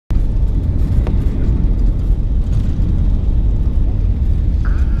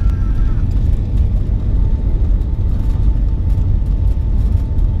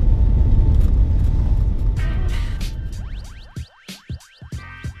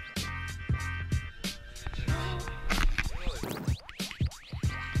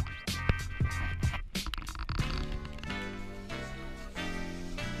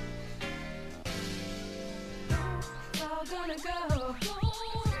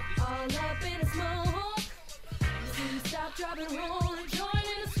Drop it home and join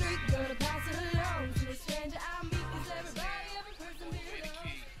in the street. Gonna pass it along to a stranger I meet. Cause everybody, every person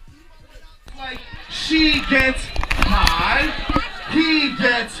belongs. Like she gets high, he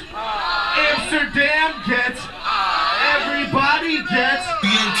gets Amsterdam gets everybody gets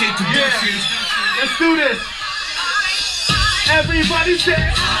Let's do this. Everybody say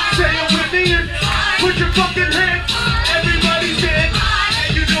it with me and put your fucking hands. Everybody say it.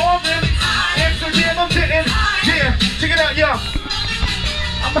 And you know I'm in Amsterdam, I'm getting. Yeah, check it out, yo.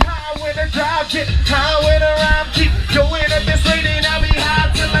 I'm high when I drive, get high when I rhyme. Keep going at this rate and I'll be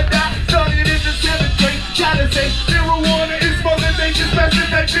high till I die. Started in the 7th grade, gotta say marijuana is more than nature's best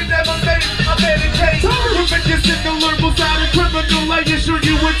invention ever made. I meditate, religious in the learnable side of criminal. I assure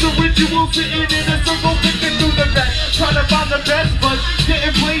you it's a ritual, sitting in a circle, thinking through the back. Trying to find the best buds,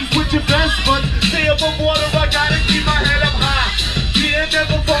 getting blazed with your best buds. Stay above water, I gotta keep my head up high. Yeah,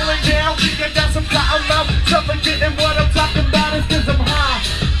 never falling down, think I got some cotton mouth. Suffocating what I'm talking about is cause I'm high.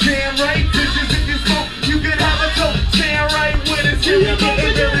 Damn right, bitches if you smoke, you can have a toke. Stand right when it's here, we get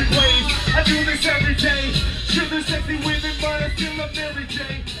in every place. I do this every day. Sure there's sexy women, but I still love Mary J.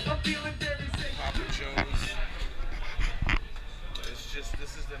 I'm feeling very safe. Papa Joe's. It's just,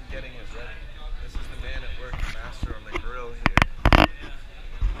 this is them getting it ready. This is the man at work, the master on the grill here.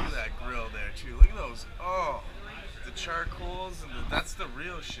 Look at that grill there too. Look at those. Oh, the charcoals and that's the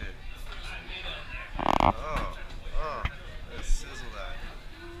real shit. Oh, let's sizzle that.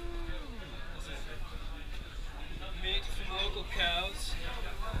 Meat from local cows.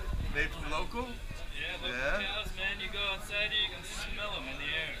 Made from local? Yeah, local cows, man. You go outside here, you can smell them in the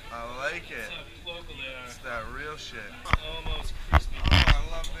air. I like it. That's how local they are. It's that real shit. Almost crispy. Oh, I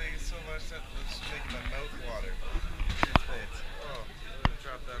love Vegas so much that it's making my mouth water. Oh, let me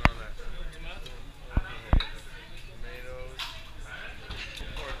drop that on there. Tomatoes.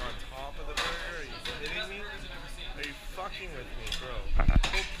 Pork on top of the burger? Are you kidding me? Are you fucking with me, bro?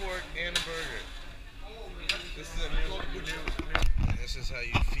 Pulled pork and a burger. This is a new. And this is how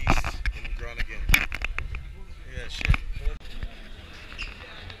you feast in Groningen. Look at that shit.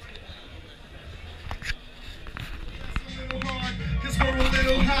 Cause we're a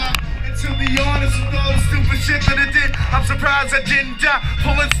little high. And to be honest with all the stupid shit that I did, I'm surprised I didn't die.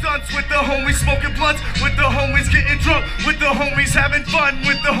 Pulling stunts with the homies, smoking blunts with the homies, getting drunk with the homies, having fun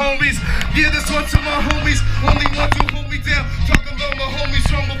with the homies. Yeah, this one's to my homies, only ones who hold me down. Talking about my homies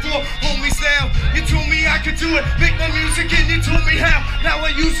from before, homies now. You told me I could do it, make my music, and you told me how. Now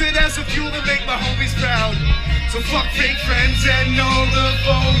I use it as a fuel to make my homies proud. So fuck fake friends and all the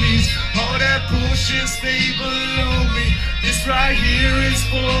phonies. All that bullshit stay below me. This right here is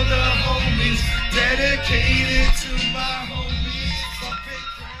for the homies, dedicated to my homies. Fuck fake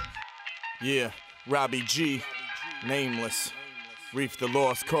friends. Yeah, Robbie G, nameless. Reef the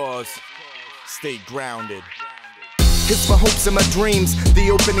lost cause, stay grounded. It's my hopes and my dreams,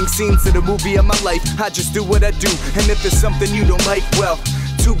 the opening scenes of the movie of my life. I just do what I do, and if there's something you don't like, well,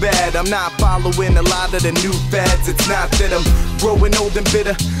 too bad. I'm not following a lot of the new fads. It's not that I'm growing old and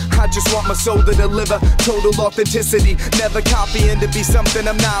bitter, I just want my soul to deliver total authenticity, never copying to be something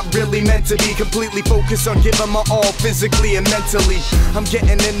I'm not really meant to be. Completely focused on giving my all physically and mentally. I'm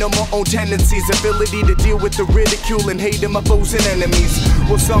getting into my own tendencies, ability to deal with the ridicule and hate of my foes and enemies.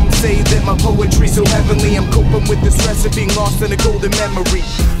 Well, some say that my poetry's so heavenly, I'm coping with the stress of being lost in a golden memory.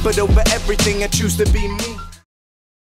 But over everything I choose to be me.